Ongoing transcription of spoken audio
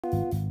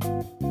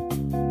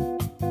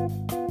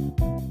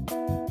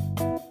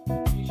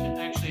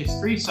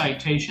three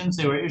citations.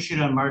 They were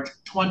issued on March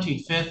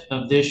 25th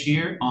of this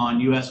year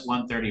on US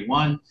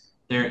 131.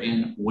 They're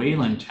in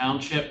Wayland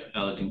Township,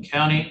 Ellicott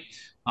County.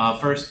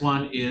 First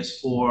one is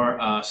for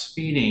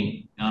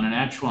speeding on an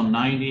actual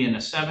 90 and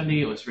a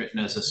 70. It was written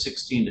as a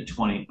 16 to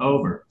 20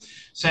 over.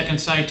 Second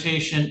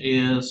citation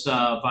is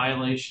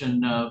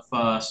violation of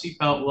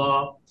seatbelt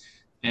law.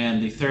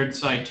 And the third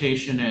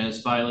citation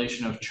is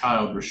violation of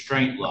child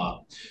restraint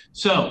law.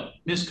 So,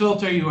 Ms.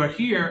 Coulter, you are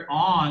here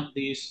on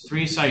these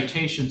three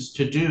citations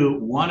to do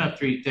one of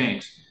three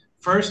things.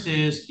 First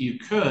is you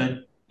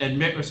could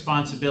admit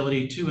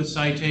responsibility to a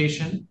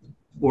citation,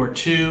 or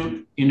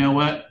two, you know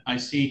what? I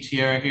see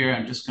Tiara here.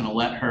 I'm just going to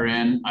let her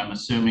in. I'm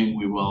assuming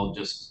we will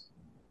just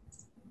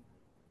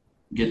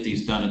get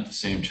these done at the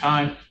same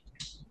time.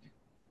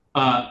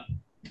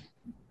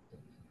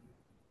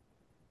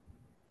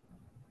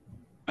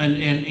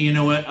 And you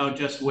know what? I'll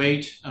just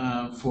wait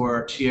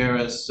for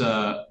Tiara's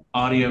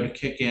audio to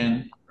kick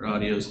in. Her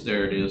audio's,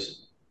 there it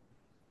is.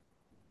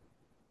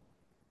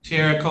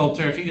 Tiara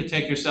Coulter, if you could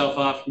take yourself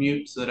off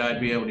mute so that I'd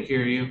be able to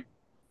hear you.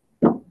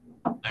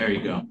 There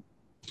you go.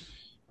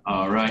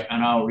 All right,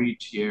 and I'll read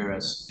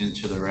Tiara's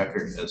into the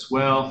record as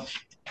well.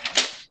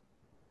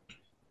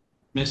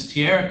 Ms.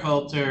 Tiara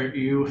Coulter,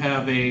 you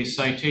have a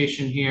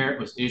citation here. It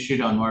was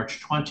issued on March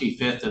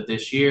 25th of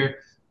this year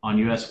on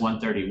US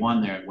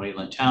 131 there in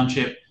Wayland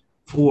Township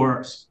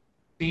for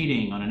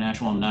speeding on an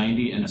actual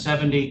 90 and a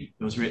 70.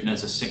 It was written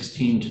as a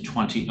 16 to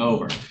 20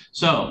 over.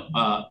 So,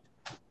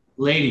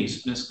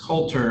 ladies, Ms.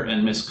 Coulter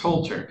and Ms.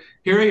 Coulter,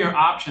 here are your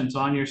options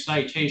on your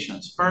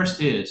citations.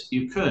 First is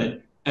you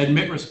could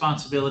admit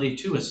responsibility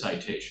to a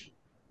citation,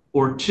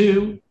 or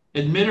two,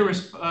 admit a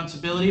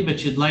responsibility,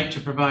 but you'd like to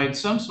provide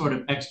some sort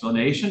of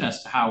explanation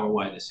as to how or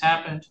why this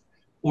happened,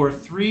 or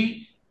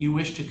three, you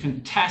wish to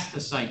contest a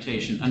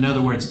citation. In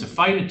other words, to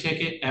fight a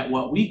ticket at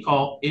what we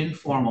call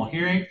informal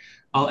hearing.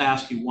 I'll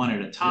ask you one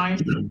at a time.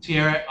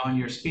 Tiara, on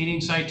your speeding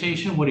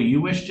citation, what do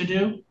you wish to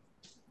do?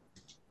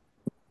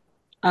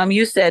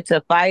 You said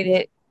to fight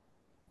it.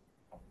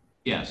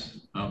 Yes,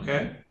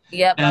 okay.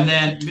 Yep. And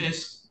then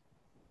Ms.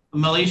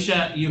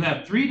 Melisha, you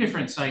have three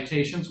different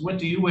citations. What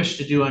do you wish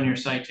to do on your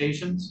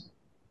citations?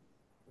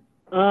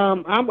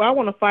 I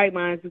want to fight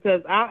mine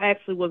because I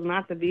actually was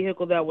not the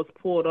vehicle that was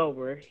pulled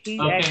over. He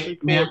actually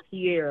pulled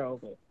Tiara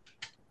over.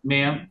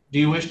 Ma'am, do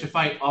you wish to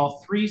fight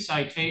all three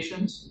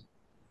citations?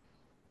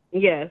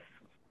 Yes.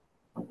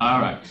 All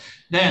right.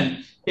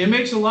 Then it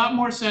makes a lot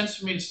more sense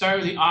for me to start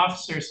with the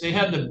officers. They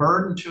have the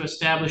burden to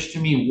establish to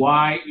me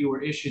why you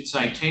were issued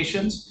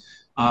citations.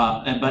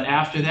 But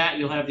after that,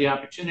 you'll have the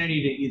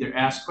opportunity to either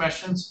ask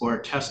questions or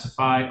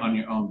testify on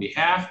your own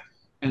behalf.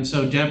 And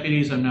so,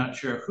 deputies, I'm not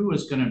sure who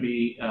is going to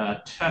be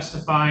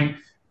testifying.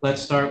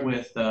 Let's start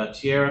with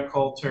Tiara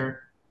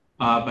Coulter.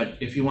 But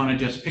if you want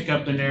to just pick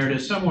up the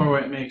narrative somewhere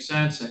where it makes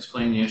sense,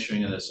 explain the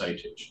issuing of the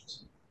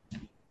citations.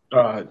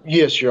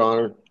 Yes, Your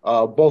Honor.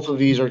 Both of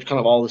these are kind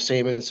of all the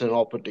same incident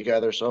all put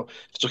together. So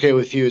if it's okay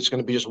with you, it's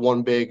going to be just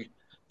one big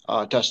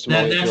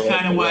testimony. That's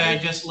kind of why I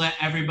just let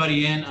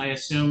everybody in. I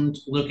assumed,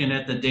 looking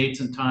at the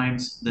dates and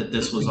times, that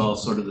this was all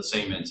sort of the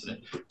same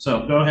incident.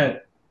 So go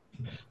ahead.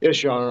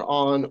 Yes, Your Honor.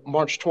 On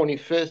March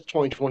 25th,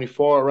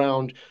 2024,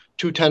 around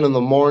 2:10 in the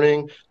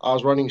morning, I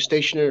was running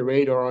stationary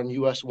radar on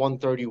US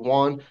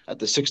 131 at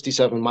the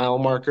 67-mile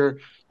marker.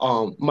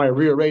 My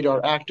rear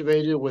radar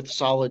activated with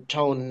solid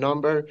tone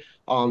number.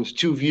 A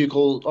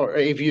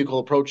vehicle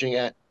approaching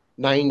at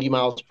 90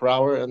 miles per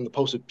hour, and the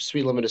posted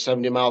speed limit is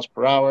 70 miles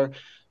per hour.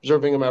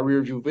 Observing in my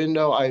rear view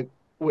window, I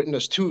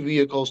witnessed two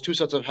vehicles, two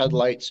sets of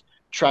headlights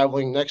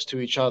traveling next to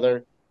each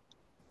other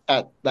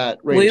at that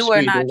rate of speed. We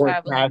were not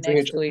traveling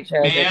next to each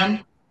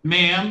other.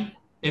 Ma'am,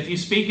 if you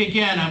speak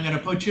again, I'm going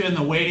to put you in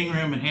the waiting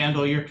room and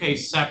handle your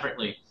case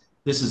separately.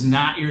 This is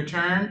not your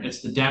turn.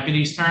 It's the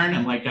deputy's turn.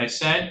 And like I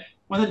said,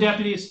 when the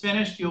deputy is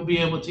finished, you'll be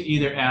able to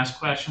either ask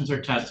questions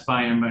or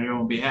testify on your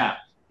own behalf.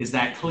 Is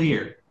that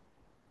clear?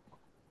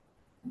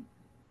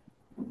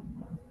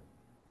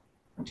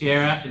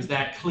 Tiara, is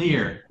that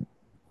clear?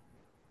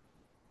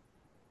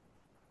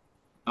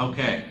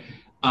 Okay.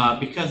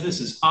 Because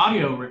this is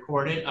audio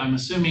recorded, I'm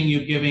assuming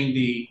you giving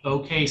the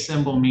OK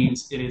symbol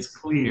means it is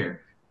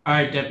clear. All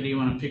right, Deputy, you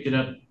want to pick it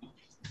up?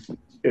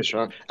 Yes,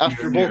 sir.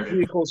 After both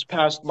vehicles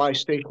passed my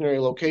stationary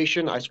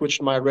location, I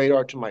switched my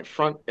radar to my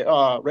front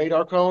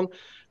radar cone,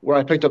 where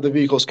I picked up the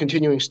vehicles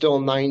continuing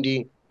still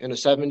 90 and a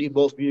 70.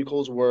 Both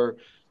vehicles were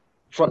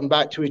front and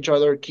back to each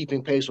other,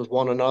 keeping pace with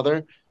one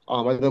another.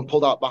 I then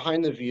pulled out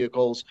behind the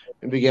vehicles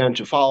and began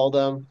to follow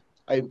them.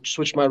 I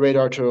switched my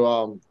radar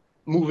to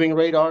moving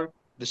radar.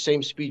 The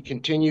same speed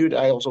continued.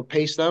 I also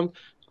paced them.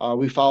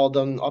 We followed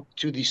them up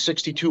to the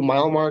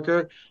 62-mile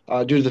marker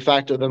due to the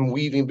fact of them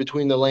weaving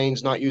between the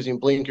lanes, not using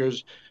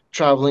blinkers,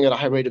 traveling at a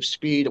high rate of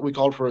speed. We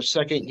called for a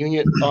second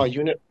unit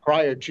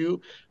prior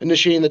to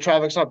initiating the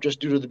traffic stop just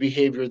due to the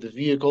behavior of the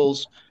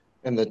vehicles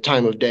and the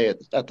time of day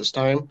at this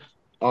time.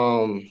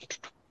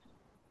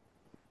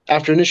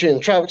 After initiating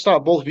the traffic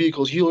stop, both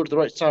vehicles yielded to the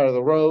right side of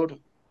the road.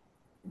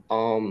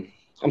 I'm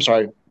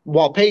sorry.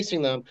 while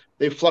pacing them,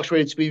 they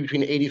fluctuated speed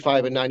between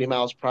 85 and 90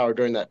 miles per hour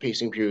during that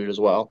pacing period as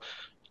well.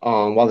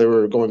 While they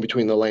were going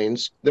between the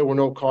lanes, there were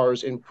no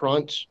cars in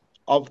front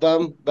of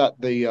them that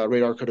the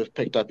radar could have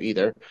picked up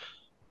either.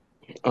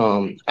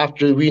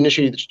 After we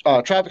initiated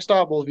the traffic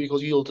stop, both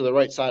vehicles yielded to the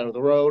right side of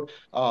the road.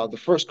 The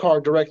first car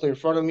directly in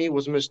front of me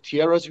was Miss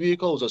Tierra's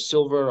vehicle. It was a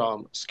silver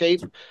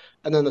Escape.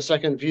 And then the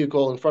second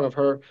vehicle in front of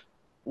her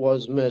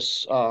was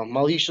Miss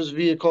Malisha's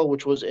vehicle,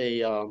 which was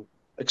a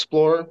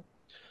Explorer.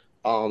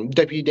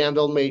 Deputy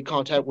Danville made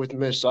contact with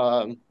Miss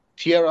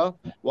Tierra,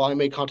 while I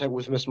made contact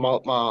with Miss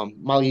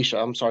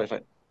Malisha. I'm sorry if I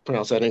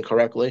pronounced that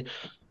incorrectly.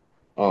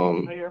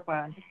 No, you're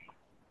fine.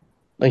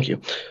 Thank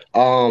you.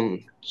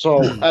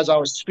 So as I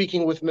was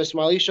speaking with Miss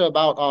Malisha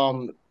about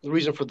the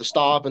reason for the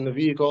stop and the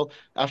vehicle,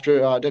 after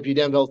Deputy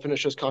Danville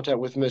finished his contact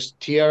with Miss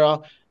Tierra,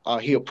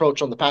 he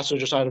approached on the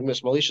passenger side of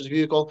Miss Malisha's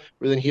vehicle,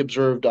 where then he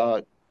observed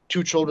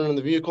 2 children in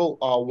the vehicle,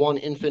 1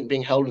 infant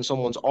being held in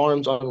someone's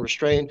arms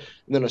unrestrained,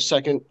 and then a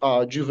second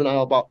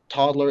juvenile about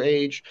toddler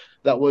age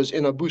that was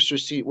in a booster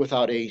seat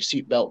without a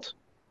seat belt.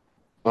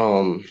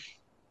 Then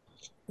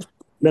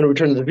I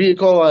returned to the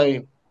vehicle.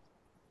 I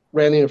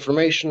ran the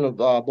information of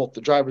both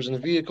the drivers and the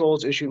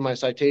vehicles, issued my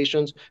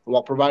citations, and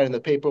while providing the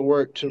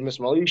paperwork to Miss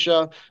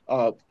Malisha,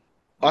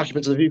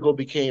 occupants of the vehicle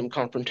became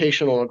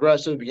confrontational and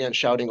aggressive, began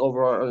shouting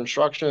over our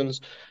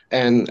instructions,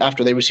 and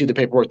after they received the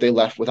paperwork, they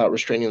left without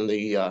restraining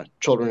the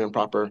children in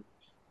proper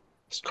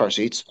car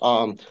seats.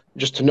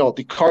 Just to note,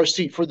 the car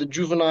seat for the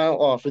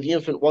juvenile, for the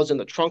infant, was in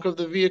the trunk of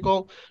the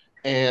vehicle,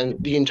 and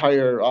the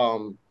entire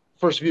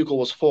first vehicle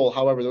was full.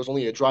 However, there was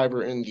only a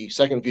driver in the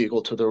second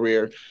vehicle to the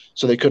rear,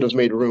 so they could have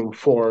made room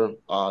for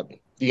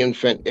the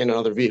infant in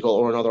another vehicle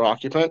or another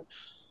occupant.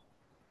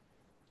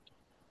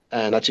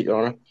 And that's it, Your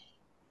Honor.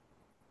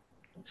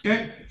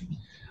 Okay.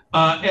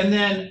 And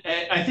then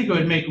I think it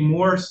would make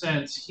more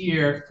sense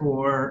here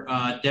for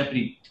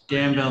Deputy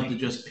Danville to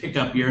just pick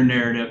up your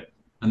narrative,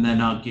 and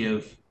then I'll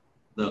give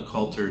the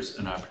Coulters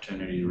an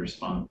opportunity to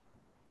respond.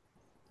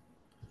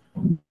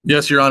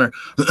 Yes, Your Honor.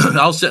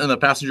 I was sitting in the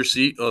passenger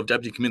seat of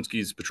Deputy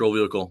Kaminsky's patrol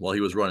vehicle while he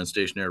was running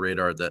stationary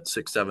radar at that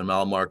 6-7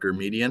 mile marker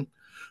median.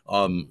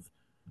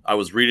 I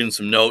was reading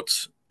some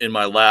notes in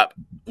my lap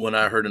when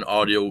I heard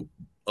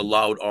a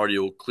loud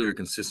audio, clear,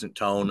 consistent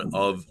tone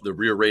of the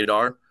rear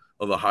radar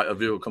of a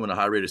vehicle coming at a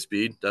high rate of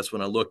speed. That's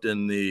when I looked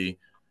in the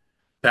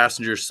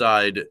passenger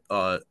side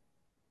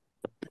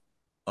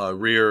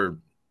rear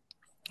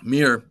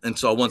mirror and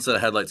saw one set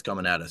of headlights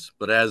coming at us.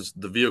 But as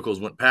the vehicles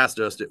went past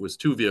us, it was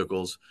 2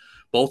 vehicles,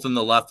 both in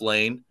the left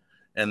lane,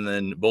 and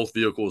then both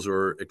vehicles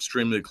were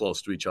extremely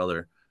close to each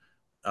other.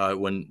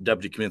 When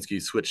Deputy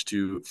Kaminsky switched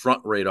to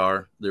front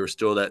radar, there was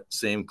still that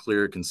same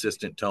clear,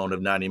 consistent tone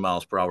of 90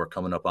 miles per hour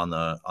coming up on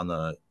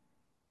the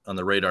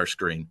radar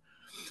screen.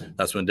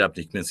 That's when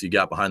Deputy Kaminsky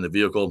got behind the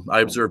vehicle.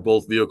 I observed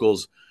both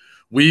vehicles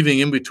weaving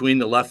in between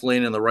the left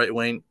lane and the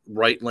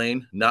right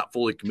lane, not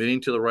fully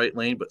committing to the right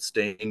lane, but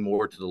staying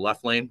more to the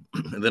left lane.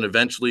 And then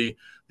eventually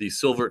the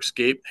silver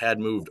Escape had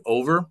moved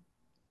over.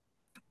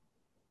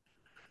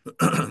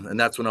 And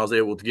that's when I was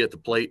able to get the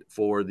plate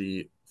for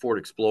the Ford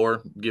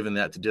Explorer, giving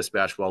that to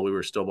dispatch while we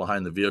were still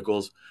behind the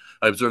vehicles.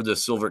 I observed the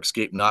silver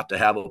Escape not to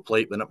have a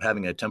plate, but ended up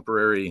having a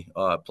temporary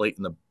plate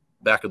in the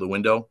back of the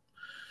window.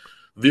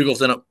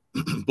 Vehicles end up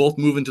both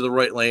moving to the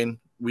right lane.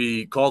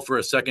 We called for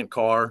a second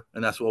car,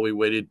 and that's why we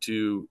waited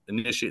to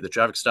initiate the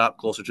traffic stop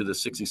closer to the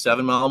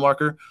 67 mile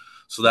marker.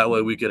 So that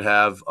way we could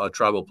have a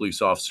tribal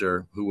police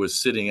officer who was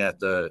sitting at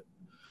the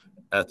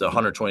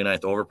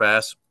 129th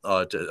overpass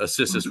to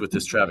assist us with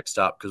this traffic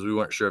stop, because we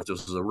weren't sure if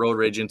this was a road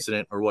rage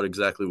incident or what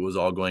exactly was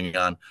all going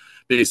on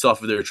based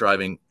off of their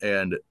driving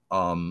and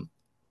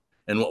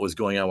what was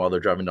going on while they're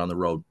driving down the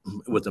road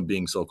with them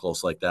being so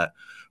close like that.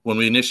 When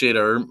we initiated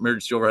our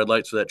emergency overhead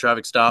lights for that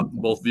traffic stop,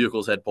 both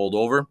vehicles had pulled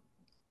over.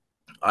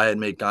 I had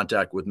made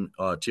contact with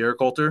Tierra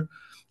Coulter,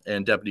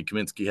 and Deputy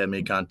Kaminsky had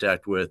made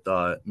contact with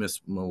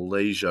Miss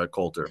Malaysia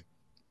Coulter.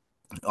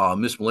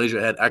 Miss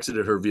Malaysia had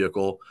exited her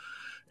vehicle,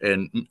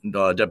 and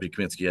Deputy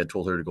Kaminsky had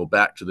told her to go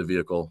back to the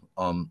vehicle.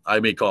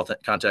 I made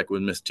contact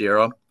with Miss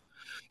Tierra.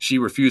 She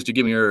refused to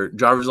give me her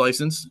driver's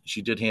license.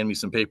 She did hand me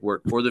some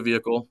paperwork for the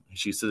vehicle.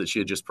 She said that she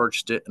had just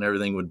purchased it and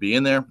everything would be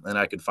in there, and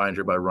I could find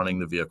her by running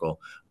the vehicle.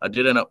 I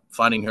did end up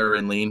finding her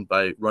in Lean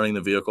by running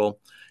the vehicle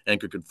and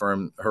could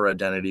confirm her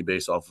identity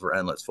based off of her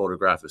NLETS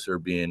photograph as her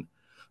being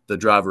the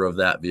driver of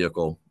that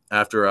vehicle.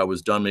 After I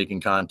was done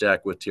making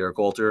contact with Tierra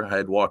Coulter, I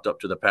had walked up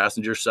to the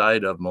passenger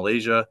side of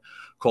Malaysia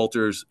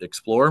Coulter's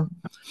Explorer.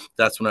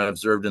 That's when I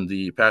observed in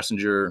the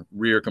passenger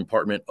rear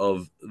compartment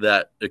of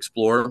that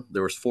Explorer,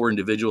 there was 4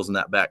 individuals in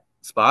that back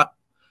spot.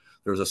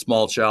 There was a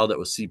small child that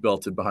was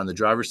seatbelted behind the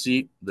driver's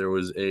seat. There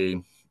was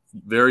a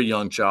very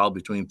young child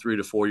between 3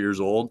 to 4 years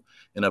old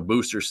in a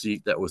booster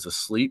seat that was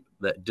asleep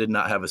that did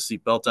not have a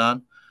seatbelt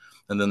on.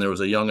 And then there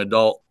was a young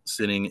adult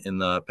sitting in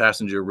the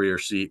passenger rear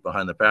seat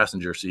behind the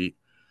passenger seat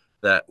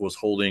that was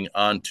holding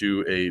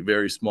onto a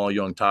very small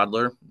young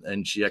toddler.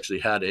 And she actually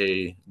had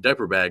a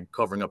diaper bag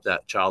covering up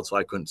that child, so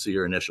I couldn't see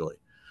her initially.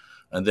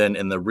 And then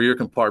in the rear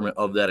compartment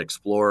of that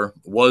Explorer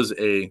was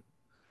a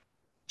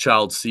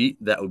child seat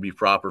that would be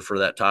proper for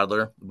that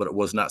toddler, but it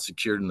was not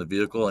secured in the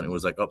vehicle, and it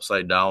was like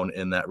upside down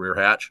in that rear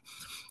hatch.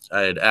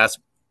 I had asked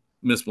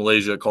Miss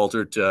Malaysia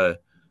Coulter to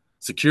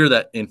secure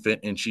that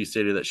infant, and she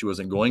stated that she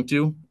wasn't going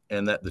to,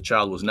 and that the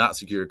child was not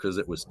secure because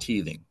it was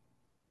teething.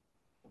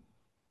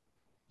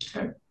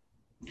 Okay.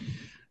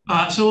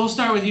 So we'll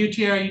start with you,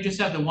 Tiara. You just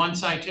have the one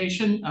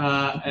citation.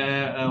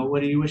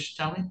 What do you wish to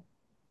tell me?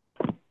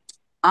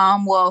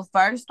 Well,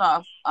 first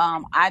off,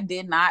 I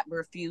did not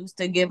refuse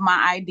to give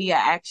my ID.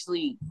 I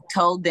actually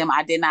told them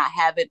I did not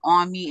have it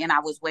on me, and I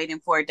was waiting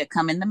for it to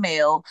come in the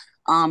mail.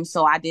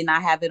 So I did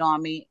not have it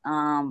on me.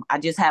 I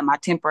just had my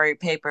temporary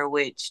paper,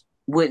 which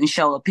wouldn't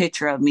show a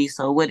picture of me,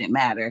 so it wouldn't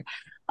matter.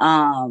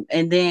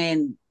 And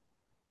then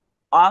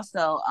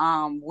also,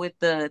 with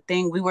the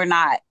thing, we were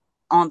not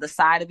on the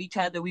side of each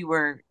other. We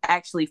were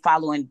actually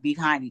following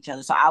behind each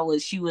other. So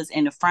she was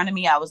in the front of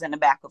me, I was in the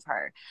back of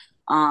her.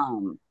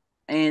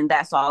 And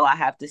that's all I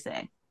have to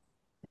say.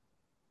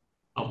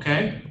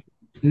 Okay.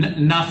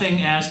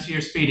 Nothing as to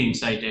your speeding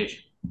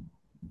citation.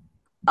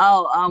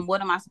 Oh,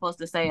 what am I supposed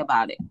to say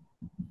about it?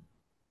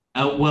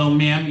 Well,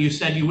 ma'am, you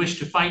said you wish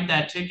to fight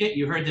that ticket.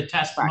 You heard the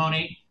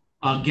testimony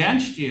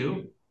against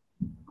you.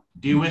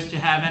 Do you wish to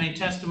have any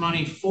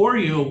testimony for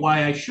you of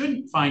why I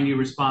shouldn't find you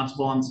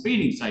responsible on the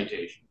speeding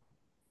citation?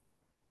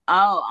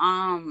 Oh,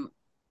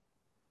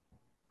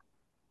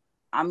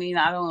 I mean,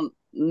 I don't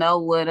know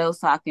what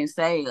else I can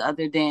say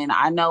other than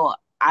I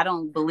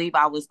don't believe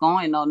I was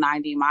going no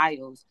 90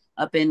 miles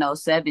up in no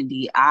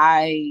 70.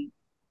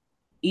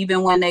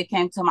 Even when they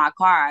came to my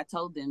car, I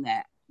told them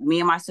that. Me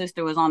and my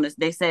sister was on this.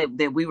 They said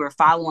that we were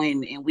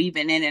following and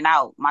weaving in and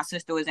out. My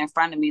sister was in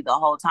front of me the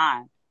whole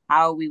time.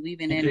 How are we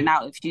weaving in and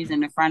out if she's in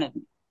the front of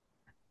me?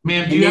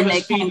 Ma'am, do you have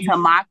a speed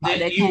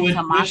that you would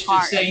wish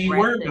to say you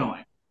were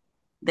going?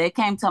 They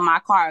came to my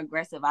car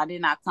aggressive. I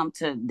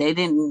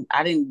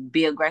didn't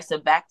be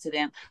aggressive back to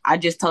them. I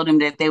just told them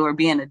that they were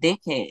being a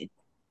dickhead.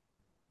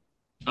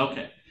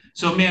 Okay.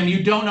 So, ma'am,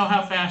 you don't know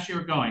how fast you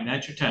were going.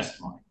 That's your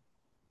testimony.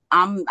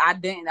 I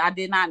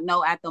did not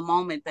know at the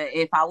moment that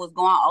if I was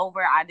going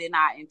over, I did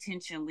not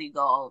intentionally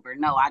go over.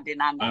 No, I did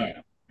not know. All right.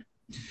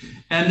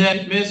 And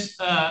then, Ms.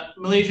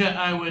 Malaysia,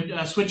 I would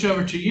switch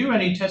over to you.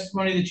 Any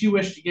testimony that you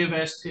wish to give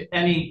as to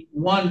any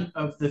one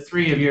of the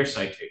three of your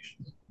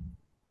citations?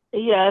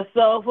 Yeah,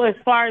 so as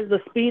far as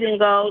the speeding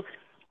goes,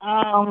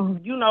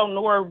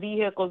 newer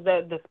vehicles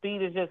that the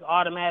speed is just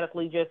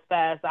automatically just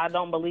fast. I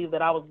don't believe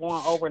that I was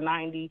going over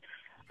 90.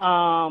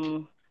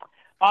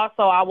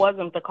 Also, I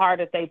wasn't the car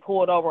that they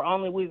pulled over.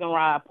 Only reason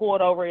why I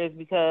pulled over is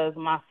because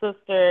my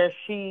sister,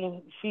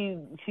 she's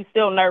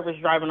still nervous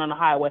driving on the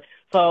highway.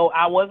 So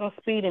I wasn't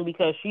speeding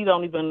because she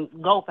don't even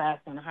go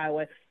fast on the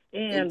highway.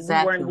 And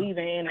exactly. We weren't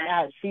weaving in and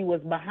out. She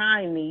was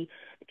behind me,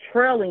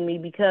 trailing me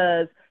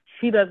because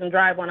she doesn't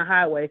drive on the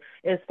highway.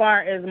 As far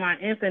as my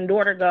infant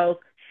daughter goes,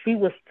 she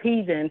was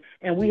teething,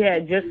 and we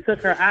had just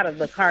took her out of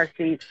the car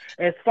seat.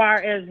 As far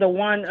as the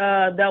one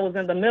that was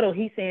in the middle,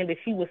 he's saying that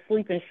she was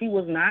sleeping. She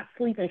was not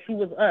sleeping. She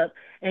was up,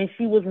 and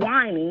she was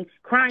whining,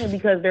 crying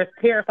because they're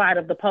terrified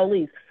of the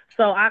police.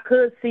 So I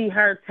could see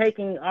her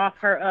taking off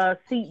her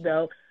seat,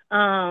 though.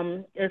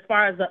 As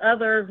far as the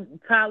other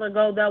Tyler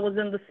go that was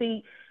in the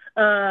seat,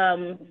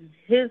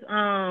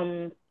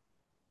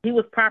 he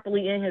was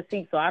properly in his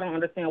seat, so I don't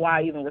understand why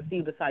I even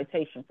received a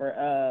citation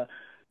for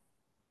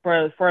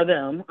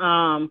them.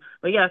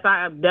 But yes,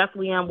 I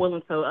definitely am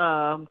willing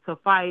to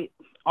fight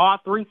all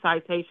three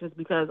citations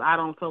because I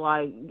don't feel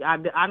like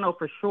I know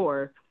for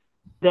sure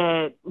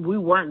that we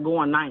weren't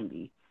going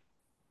 90.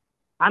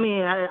 I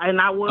mean, I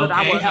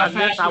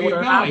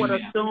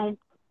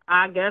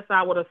guess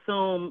I would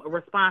assume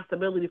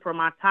responsibility for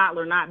my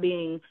toddler not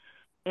being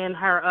in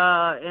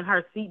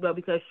her seatbelt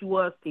because she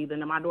was teething,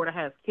 and my daughter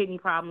has kidney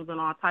problems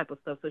and all type of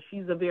stuff, so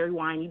she's a very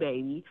whiny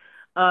baby.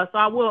 So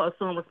I will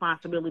assume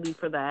responsibility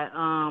for that.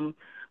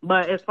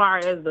 But as far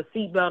as the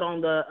seatbelt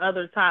on the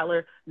other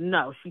toddler,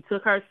 no, she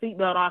took her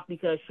seatbelt off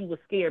because she was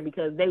scared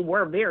because they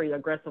were very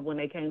aggressive when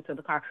they came to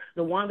the car.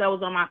 The one that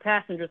was on my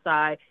passenger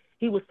side,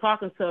 he was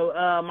talking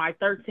to my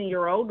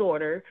 13-year-old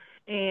daughter,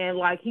 and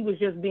like he was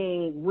just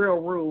being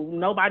real rude.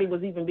 Nobody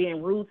was even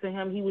being rude to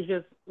him. He was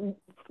just,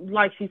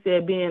 like she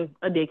said, being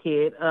a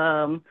dickhead.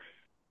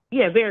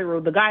 Yeah, very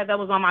rude. The guy that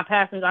was on my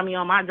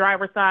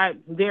driver's side,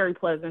 very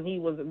pleasant. He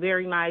was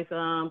very nice.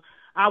 I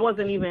was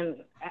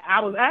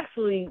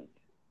actually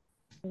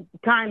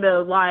kind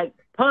of like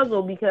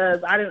puzzled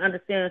because I didn't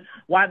understand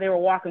why they were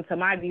walking to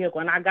my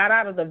vehicle. And I got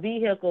out of the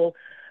vehicle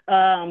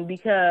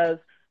because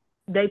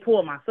they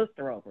pulled my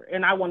sister over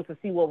and I wanted to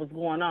see what was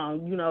going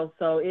on,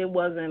 so it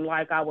wasn't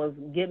like I was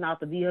getting out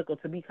the vehicle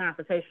to be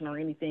confrontational or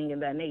anything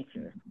in that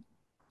nature.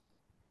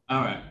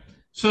 All right.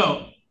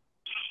 So,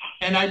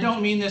 and I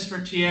don't mean this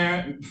for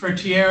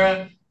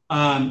Tiara.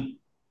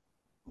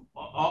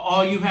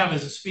 All you have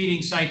is a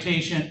speeding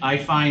citation. I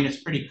find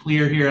it's pretty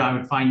clear here. I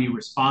would find you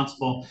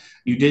responsible.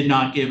 You did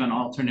not give an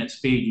alternate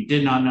speed. You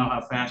did not know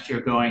how fast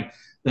you're going.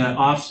 The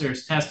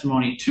officer's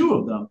testimony, two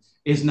of them,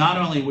 is not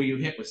only were you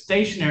hit with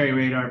stationary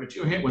radar, but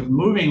you were hit with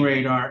moving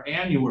radar,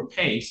 and you were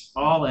paced,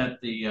 all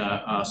at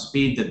the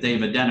speed that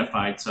they've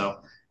identified. So,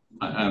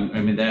 I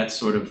mean, that's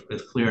sort of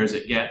as clear as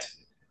it gets.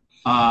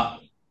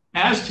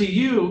 As to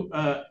you,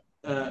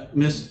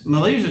 Miss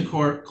Malaysia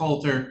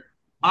Coulter,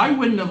 I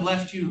wouldn't have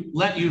let you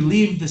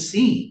leave the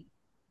scene.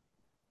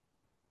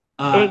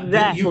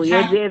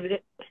 Exactly.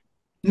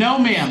 No,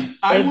 ma'am.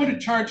 I would have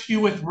charged you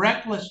with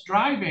reckless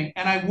driving,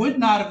 and I would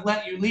not have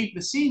let you leave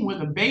the scene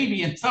with a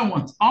baby in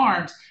someone's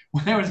arms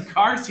when there was a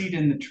car seat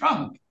in the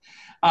trunk.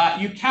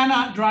 You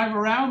cannot drive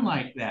around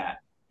like that.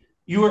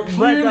 You are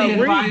clearly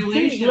in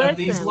violation of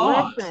these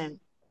laws. Listen.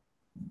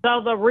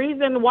 So the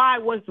reason why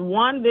was,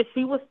 one, that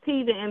she was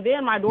teething, and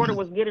then my daughter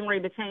was getting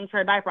ready to change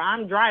her diaper.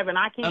 I'm driving.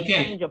 I can't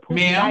change a poop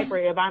diaper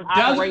if I'm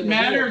operating. Doesn't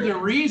matter the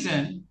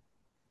reason.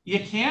 You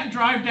can't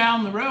drive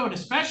down the road,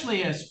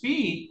 especially at a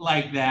speed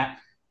like that.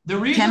 The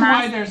reason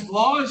why there's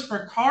laws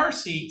for car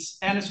seats,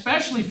 and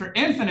especially for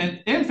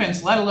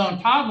infants, let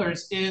alone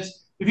toddlers,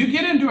 is if you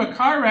get into a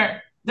car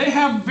wreck, they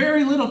have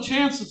very little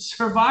chance of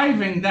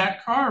surviving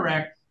that car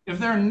wreck if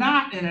they're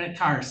not in a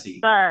car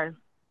seat. Sir,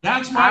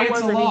 that's why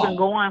it's a law. I wasn't even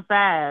going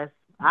fast.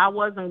 I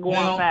wasn't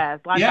going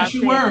fast. Like yes,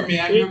 you were,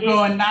 man. You're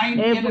going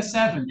 90 and a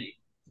 70.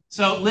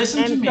 So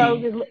listen to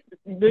me.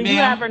 Do you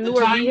have a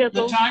newer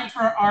vehicle? The time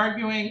for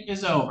arguing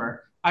is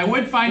over. I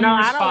would find you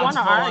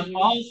responsible on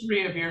all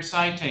three of your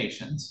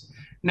citations.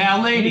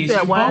 Now, ladies,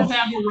 you both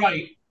have a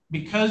right,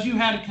 because you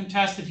had a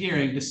contested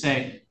hearing, to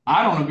say,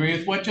 I don't agree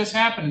with what just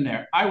happened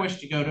there. I wish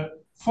to go to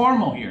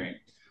formal hearing.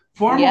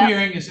 Formal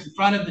hearing is in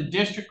front of the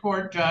district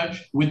court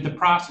judge with the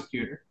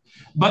prosecutor.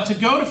 But to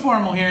go to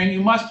formal hearing,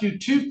 you must do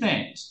two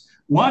things.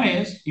 One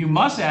is you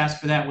must ask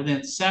for that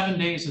within 7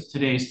 days of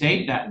today's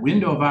date. That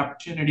window of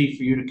opportunity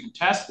for you to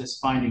contest this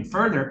finding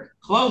further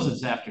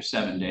closes after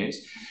 7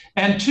 days.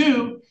 And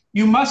two,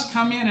 you must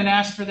come in and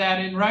ask for that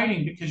in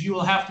writing, because you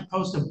will have to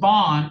post a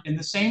bond in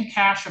the same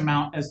cash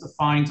amount as the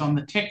fines on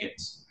the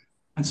tickets.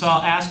 And so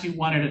I'll ask you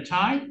one at a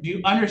time. Do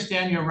you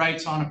understand your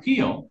rights on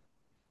appeal?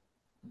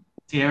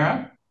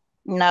 Tiara?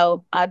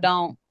 No, I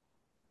don't.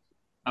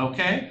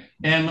 Okay.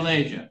 And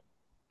Malaysia?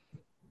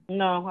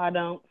 No, I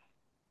don't.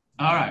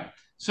 All right.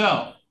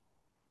 So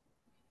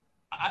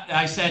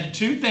I said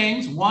two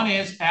things. One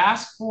is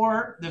ask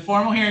for the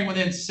formal hearing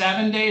within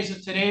 7 days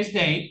of today's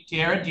date.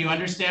 Tiara, do you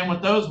understand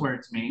what those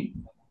words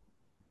mean?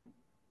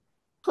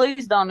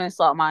 Please don't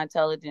insult my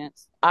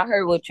intelligence. I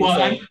heard what you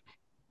said.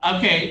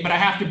 Okay, but I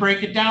have to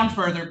break it down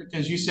further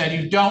because you said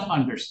you don't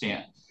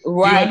understand.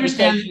 Right, do you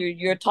understand?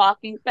 Because you're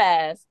talking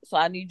fast, so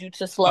I need you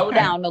to slow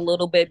down a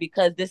little bit,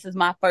 because this is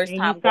my first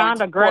time going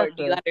to court.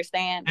 Do you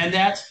understand? And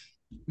that's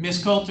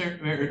Ms. Coulter,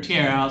 or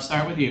Tiara, I'll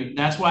start with you.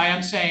 That's why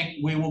I'm saying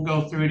we will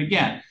go through it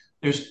again.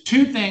 There's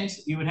two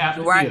things you would have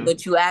to do. Right,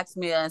 but you asked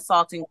me an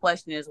insulting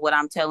question is what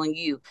I'm telling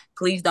you.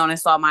 Please don't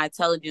insult my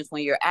intelligence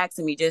when you're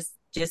asking me. Just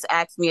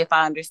ask me if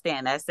I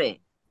understand. That's it.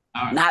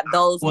 Right. Not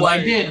those words. Well,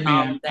 I did,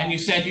 ma'am. And you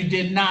said you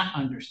did not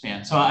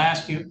understand. So I'll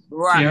ask you,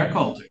 Tiara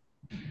Coulter.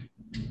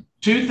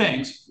 Two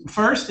things.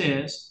 First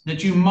is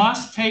that you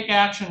must take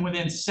action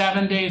within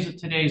 7 days of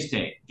today's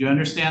date. Do you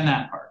understand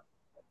that part?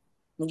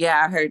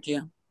 Yeah, I heard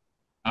you.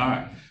 All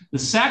right. The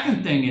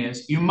second thing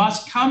is you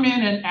must come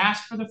in and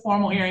ask for the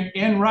formal hearing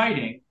in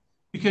writing,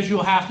 because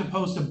you'll have to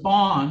post a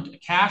bond, a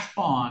cash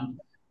bond,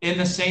 in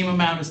the same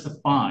amount as the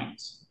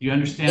fines. Do you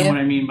understand what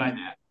I mean by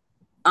that?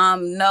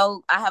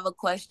 No, I have a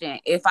question.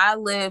 If I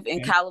live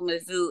in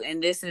Kalamazoo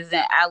and this is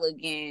in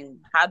Allegan,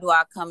 how do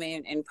I come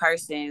in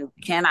person?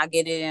 Can I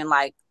get it in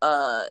like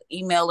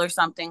email or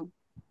something?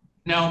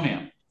 No,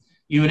 ma'am.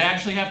 You would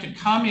actually have to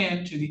come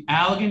in to the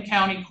Allegan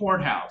County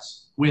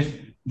Courthouse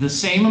with the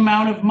same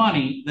amount of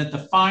money that the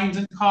fines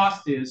and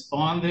cost is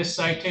on this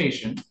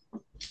citation.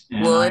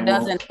 Well, it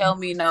doesn't tell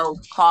me no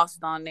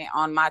cost on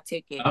my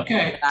ticket.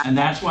 Okay, and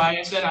that's why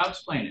I said I'll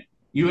explain it.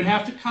 You would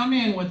have to come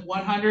in with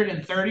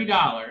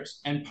 $130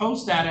 and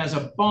post that as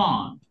a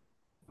bond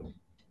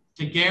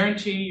to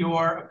guarantee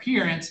your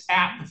appearance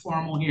at the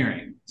formal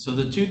hearing. So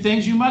the two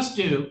things you must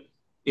do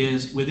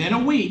is within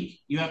a week,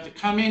 you have to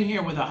come in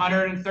here with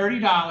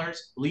 $130,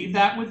 leave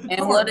that with the court.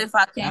 And what if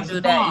I can't do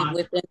that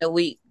within a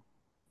week?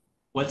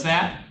 What's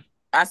that?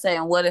 I say,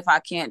 and what if I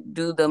can't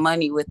do the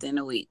money within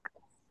a week?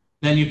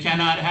 Then you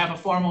cannot have a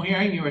formal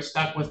hearing. You are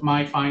stuck with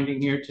my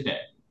finding here today.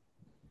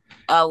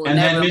 Oh, well, and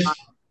then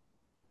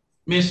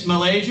Miss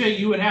Malaysia,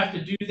 you would have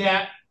to do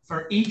that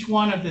for each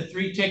one of the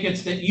 3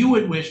 tickets that you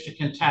would wish to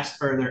contest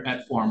further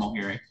at formal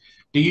hearing.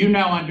 Do you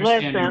now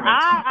understand? Listen,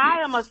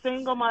 I am a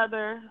single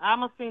mother.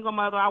 I'm a single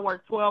mother. I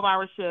work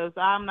 12-hour shifts.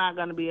 I'm not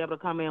going to be able to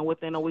come in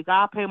within a week.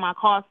 I'll pay my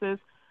costs,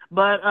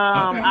 but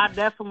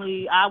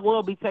I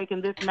will be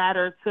taking this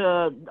matter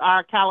to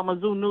our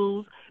Kalamazoo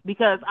News,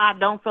 because I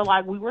don't feel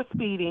like we were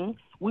speeding.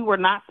 We were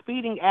not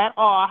speeding at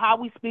all. How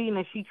we speeding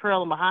and she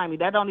trailing behind me?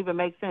 That don't even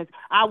make sense.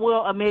 I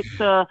will admit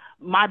to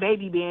my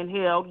baby being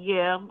held.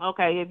 Yeah,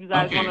 okay. If you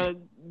guys want to,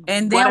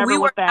 and then we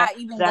were not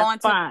even going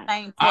to the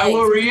same place. I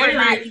will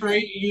reiterate for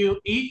you: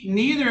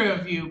 neither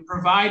of you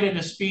provided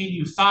a speed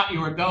you thought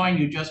you were going.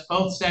 You just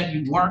both said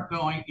you weren't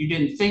going. You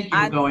didn't think you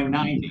were going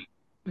 90.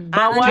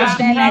 But what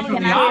can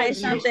I say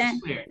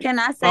something? Can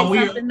I say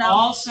something? We're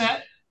all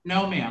set.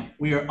 No, ma'am.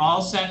 We are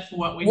all set for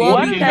what we need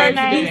to do. Because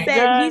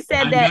he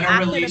said that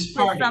I could have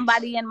put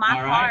somebody in my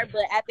car,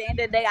 but at the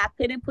end of the day, I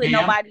couldn't put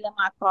nobody in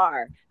my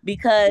car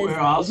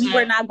because we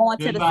were not going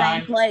to the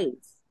same place.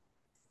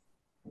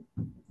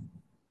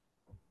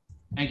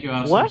 Thank you,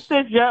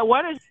 officers.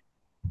 What is?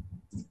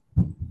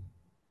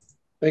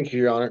 Thank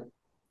you, Your Honor.